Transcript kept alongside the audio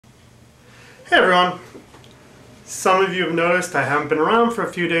Hey everyone! Some of you have noticed I haven't been around for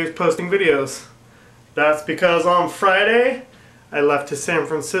a few days posting videos. That's because on Friday I left to San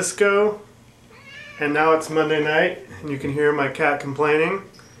Francisco and now it's Monday night and you can hear my cat complaining.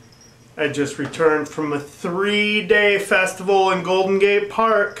 I just returned from a 3-day festival in Golden Gate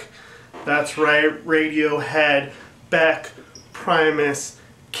Park. That's right, Radiohead, Beck, Primus,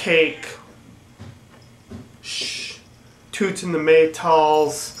 Cake, Toots and the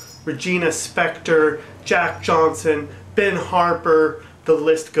Maytals, Regina Spector, Jack Johnson, Ben Harper, the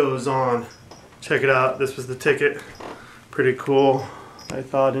list goes on. Check it out, this was the ticket. Pretty cool, I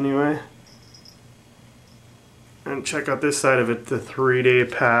thought anyway. And check out this side of it, the 3-day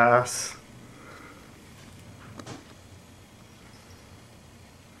pass.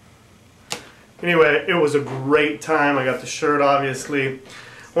 Anyway, it was a great time. I got the shirt, obviously.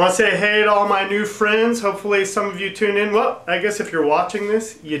 I want to say hey to all my new friends. Hopefully some of you tuned in. Well, I guess if you're watching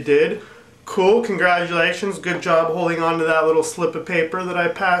this, you did. Cool, congratulations. Good job holding on to that little slip of paper that I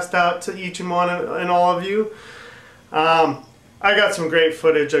passed out to each and one and all of you. I got some great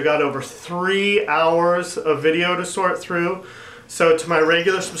footage. I got over 3 hours of video to sort through. So to my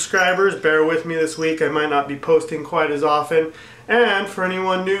regular subscribers, bear with me this week. I might not be posting quite as often. And for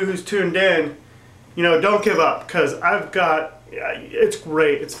anyone new who's tuned in, you know, don't give up, because I've got, it's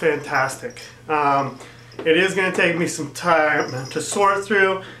great, it's fantastic. It is going to take me some time to sort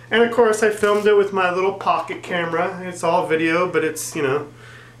through, and of course I filmed it with my little pocket camera. It's all video, but it's, you know,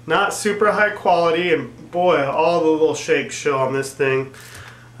 not super high quality, and boy, all the little shakes show on this thing.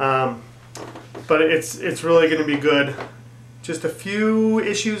 But it's really going to be good. Just a few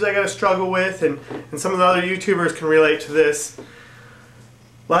issues I got to struggle with, and some of the other YouTubers can relate to this.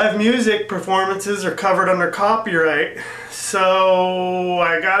 Live music performances are covered under copyright, so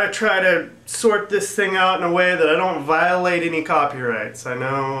I gotta try to sort this thing out in a way that I don't violate any copyrights. I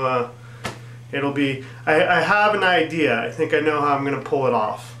know it'll be, I have an idea. I think I know how I'm gonna pull it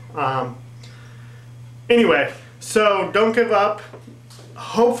off. Anyway, so don't give up.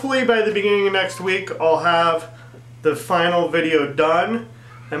 Hopefully by the beginning of next week I'll have the final video done.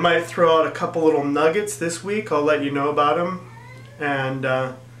 I might throw out a couple little nuggets this week. I'll let you know about them. And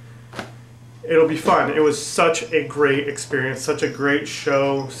it'll be fun. It was such a great experience, such a great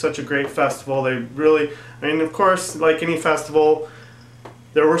show, such a great festival. They really, I mean, of course, like any festival,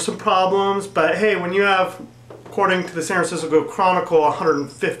 there were some problems, but hey, when you have, according to the San Francisco Chronicle,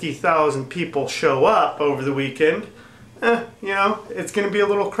 150,000 people show up over the weekend, you know, it's going to be a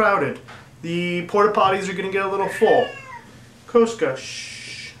little crowded. The porta potties are going to get a little full. Koska,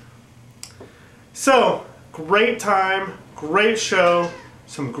 shh. So, great time. Great show,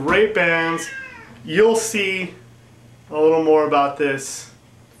 some great bands. You'll see a little more about this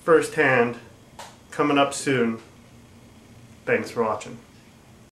firsthand coming up soon. Thanks for watching.